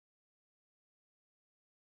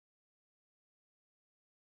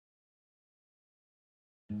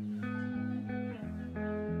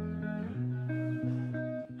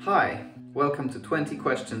Hi, welcome to 20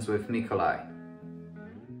 Questions with Mikolaj.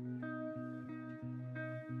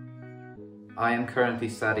 I am currently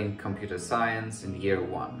studying computer science in year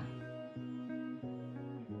 1.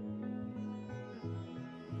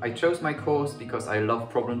 I chose my course because I love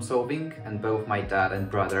problem solving and both my dad and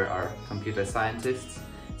brother are computer scientists,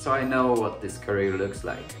 so I know what this career looks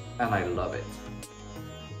like and I love it.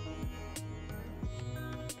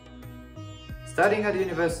 Studying at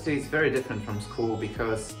university is very different from school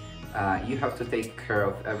because you have to take care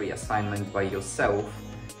of every assignment by yourself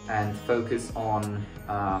and focus on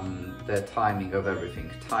the timing of everything.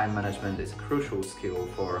 Time management is a crucial skill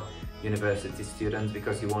for university students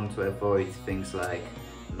because you want to avoid things like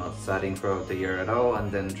not studying throughout the year at all and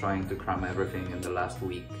then trying to cram everything in the last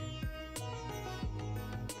week.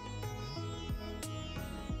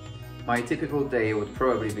 My typical day would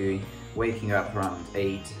probably be waking up around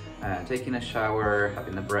 8, taking a shower,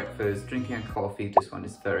 having a breakfast, drinking a coffee. This one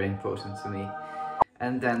is very important to me.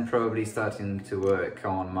 And then probably starting to work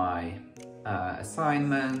on my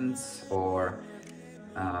assignments or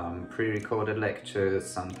pre-recorded lectures,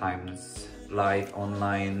 sometimes live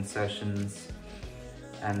online sessions.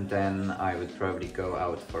 And then I would probably go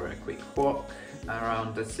out for a quick walk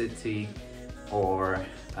around the city or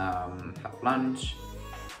have lunch.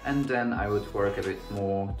 And then I would work a bit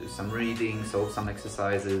more, do some reading, solve some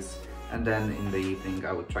exercises, and then in the evening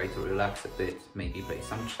I would try to relax a bit, maybe play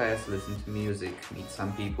some chess, listen to music, meet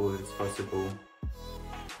some people if it's possible.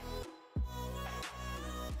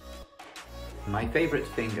 My favorite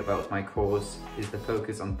thing about my course is the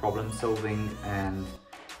focus on problem solving and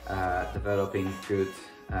developing good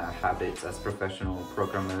habits as professional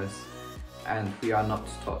programmers. And we are not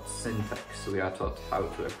taught syntax, we are taught how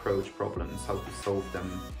to approach problems, how to solve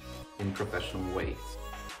them in professional ways.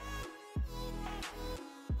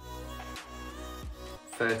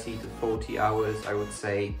 30 to 40 hours, I would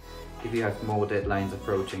say. If you have more deadlines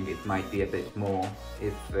approaching, it might be a bit more.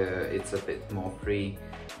 If it's a bit more free,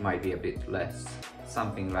 it might be a bit less.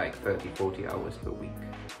 Something like 30-40 hours per week.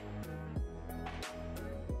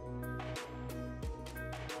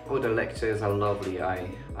 Oh, the lectures are lovely. I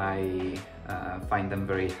find them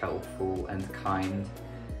very helpful and kind.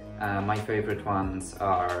 My favorite ones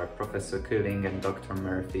are Professor Cooling and Dr.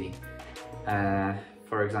 Murphy.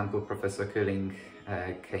 For example, Professor Cooling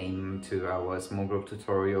came to our small group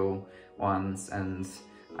tutorial once and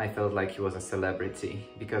I felt like he was a celebrity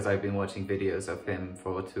because I've been watching videos of him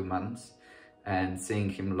for 2 months and seeing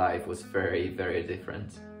him live was very, very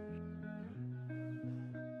different.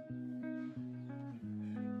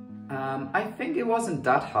 I think it wasn't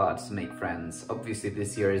that hard to make friends. Obviously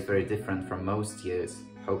this year is very different from most years,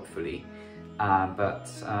 hopefully, but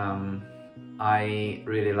I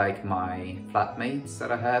really like my flatmates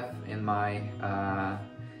that I have in my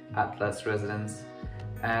Atlas residence,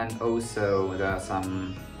 and also there are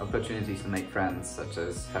some opportunities to make friends, such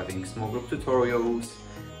as having small group tutorials,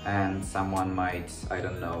 and someone might, I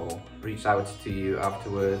don't know, reach out to you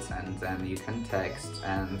afterwards and then you can text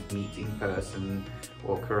and meet in person,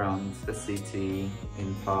 walk around the city,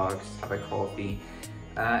 in parks, have a coffee.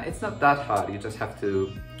 It's not that hard, you just have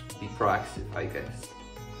to be proactive, I guess.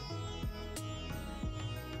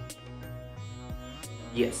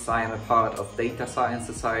 Yes, I am a part of Data Science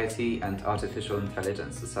Society and Artificial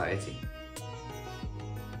Intelligence Society.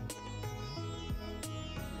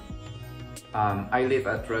 I live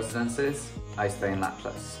at residences. I stay in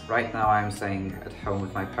Atlas. Right now I'm staying at home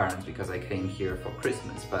with my parents because I came here for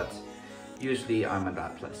Christmas, but usually I'm at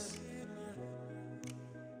Atlas.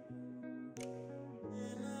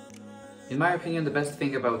 In my opinion, the best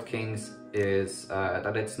thing about King's is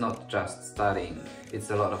that it's not just studying. It's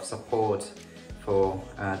a lot of support for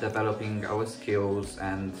developing our skills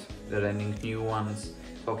and learning new ones,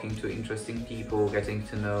 talking to interesting people, getting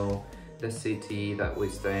to know the city that we're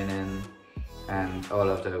staying in, and all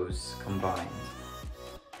of those combined.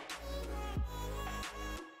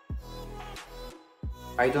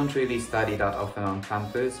 I don't really study that often on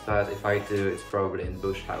campus, but if I do, it's probably in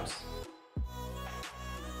Bush House.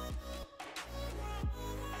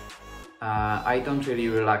 I don't really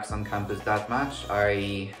relax on campus that much.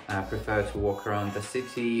 I prefer to walk around the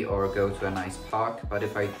city or go to a nice park, but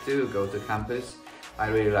if I do go to campus, I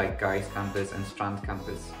really like Guy's campus and Strand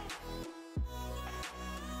campus.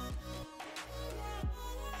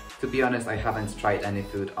 To be honest, I haven't tried any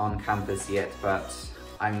food on campus yet, but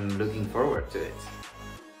I'm looking forward to it.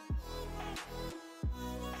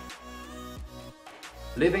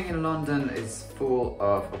 Living in London is full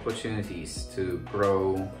of opportunities to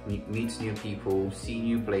grow, meet new people, see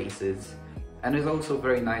new places, and it's also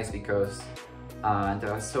very nice because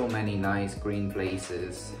There are so many nice green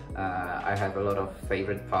places. I have a lot of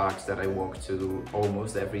favorite parks that I walk to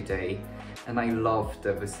almost every day, and I love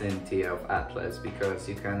the vicinity of Atlas because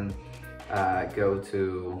you can go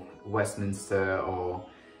to Westminster or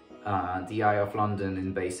the Eye of London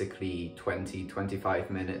in basically 20-25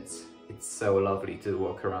 minutes. It's so lovely to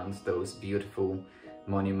walk around those beautiful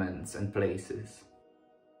monuments and places.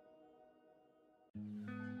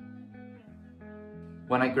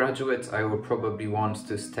 When I graduate, I will probably want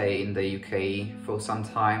to stay in the UK for some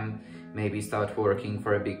time, maybe start working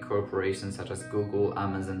for a big corporation such as Google,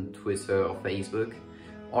 Amazon, Twitter or Facebook.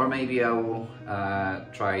 Or maybe I will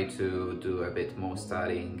try to do a bit more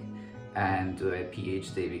studying and do a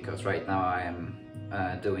PhD, because right now I am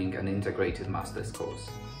doing an integrated master's course.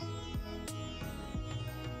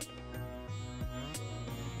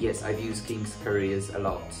 Yes, I've used King's Careers a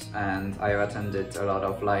lot, and I attended a lot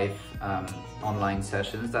of live online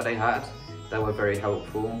sessions that I had that were very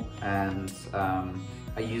helpful, and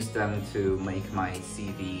I used them to make my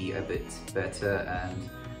CV a bit better and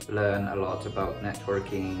learn a lot about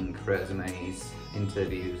networking, resumes,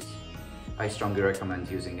 interviews. I strongly recommend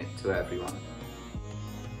using it to everyone.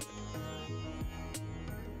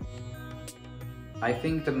 I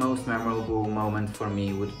think the most memorable moment for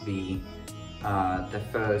me would be the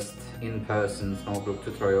first in-person small group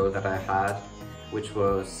tutorial that I had, which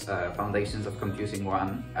was Foundations of Computing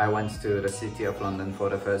 1. I went to the City of London for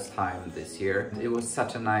the first time this year. It was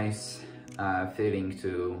such a nice feeling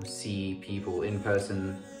to see people in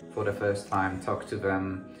person for the first time, talk to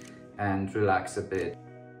them and relax a bit.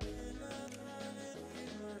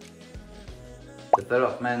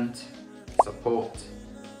 Development, support,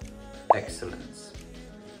 excellence.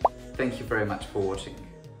 Thank you very much for watching,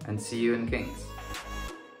 and see you in Kings.